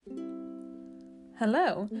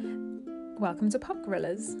Hello, welcome to Pop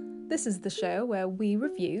Gorillas. This is the show where we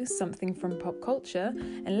review something from pop culture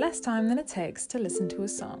in less time than it takes to listen to a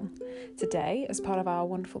song. Today, as part of our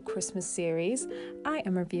wonderful Christmas series, I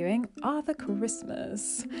am reviewing Arthur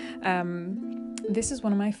Christmas. This is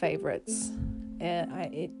one of my favourites.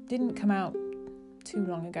 It didn't come out too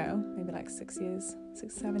long ago, maybe like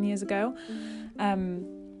 7 years ago.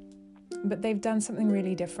 But they've done something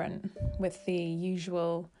really different with the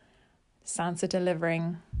usual Santa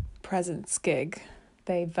delivering presents gig.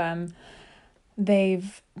 They've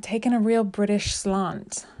taken a real British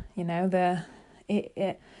slant, you know,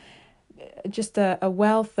 just a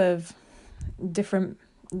wealth of different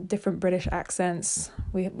British accents.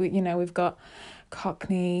 We've got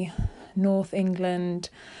Cockney, North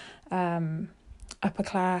England, upper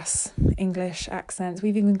class English accents.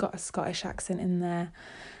 We've even got a Scottish accent in there.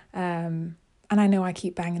 And I know I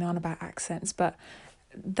keep banging on about accents, but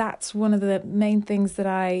that's one of the main things that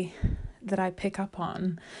I pick up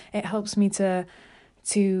on. It helps me to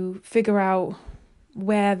figure out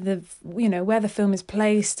where the film is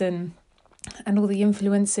placed and all the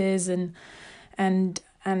influences and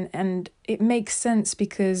it makes sense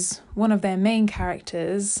because one of their main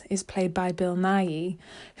characters is played by Bill Nighy,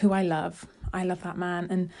 who I love. I love that man,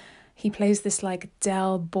 and he plays this like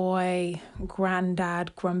Del Boy,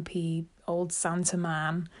 granddad, grumpy old Santa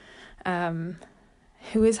man,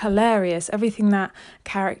 who is hilarious. Everything that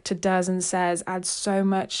character does and says adds so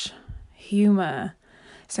much humour,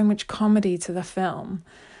 so much comedy to the film.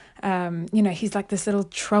 He's like this little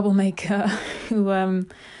troublemaker who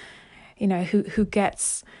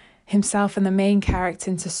gets himself and the main character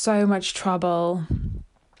into so much trouble.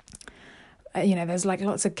 There's like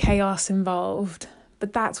lots of chaos involved.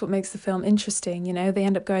 But that's what makes the film interesting, They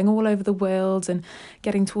end up going all over the world and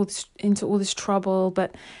getting into all this trouble.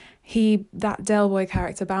 But that Del Boy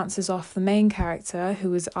character bounces off the main character,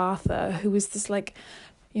 who is Arthur, who is this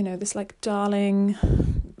darling,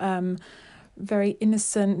 very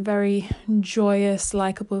innocent, very joyous,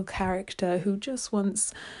 likable character who just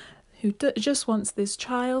wants this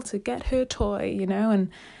child to get her toy,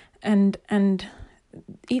 and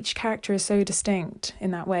each character is so distinct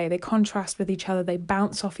in that way. They contrast with each other, they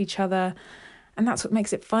bounce off each other, and that's what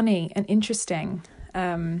makes it funny and interesting.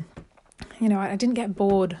 I didn't get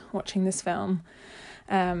bored watching this film.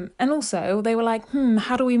 And also, they were like,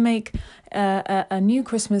 how do we make a new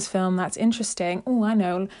Christmas film that's interesting? Oh, I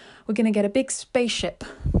know. We're going to get a big spaceship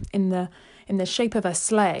in the shape of a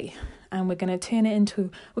sleigh, and we're going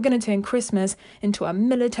to turn Christmas into a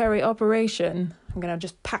military operation. I'm going to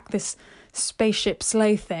just pack this spaceship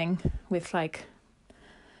sleigh thing with like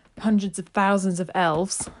hundreds of thousands of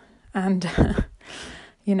elves, and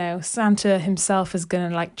Santa himself is going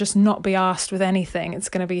to like just not be arsed with anything. It's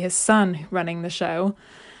going to be his son running the show.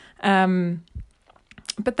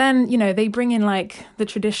 But then, they bring in like the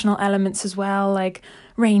traditional elements as well, like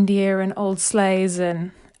reindeer and old sleighs,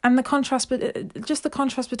 and the contrast, but just the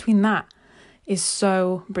contrast between that is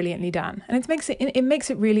so brilliantly done. And it makes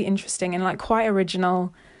it really interesting and like quite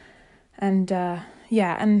original. And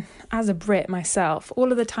and as a Brit myself,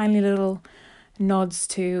 all of the tiny little nods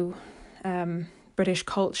to British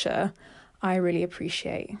culture I really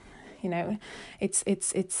appreciate. It's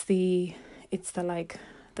the like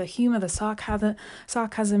the humor, the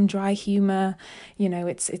sarcasm, dry humor.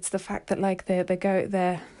 It's the fact that like they're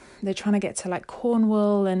trying to get to like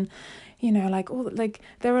Cornwall, and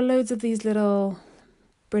there are loads of these little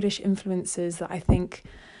British influences that I think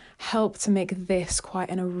help to make this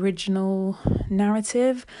quite an original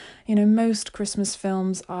narrative. Most Christmas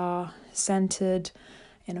films are centered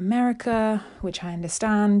in America, which I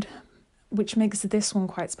understand, which makes this one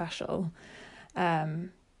quite special.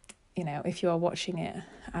 If you are watching it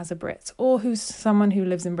as a Brit, or who's someone who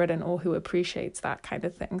lives in Britain, or who appreciates that kind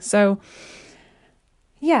of thing. So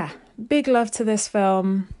yeah, big love to this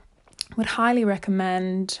film. Would highly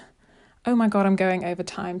recommend. Oh my God, I'm going over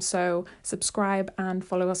time. So subscribe and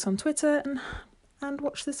follow us on Twitter and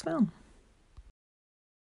watch this film.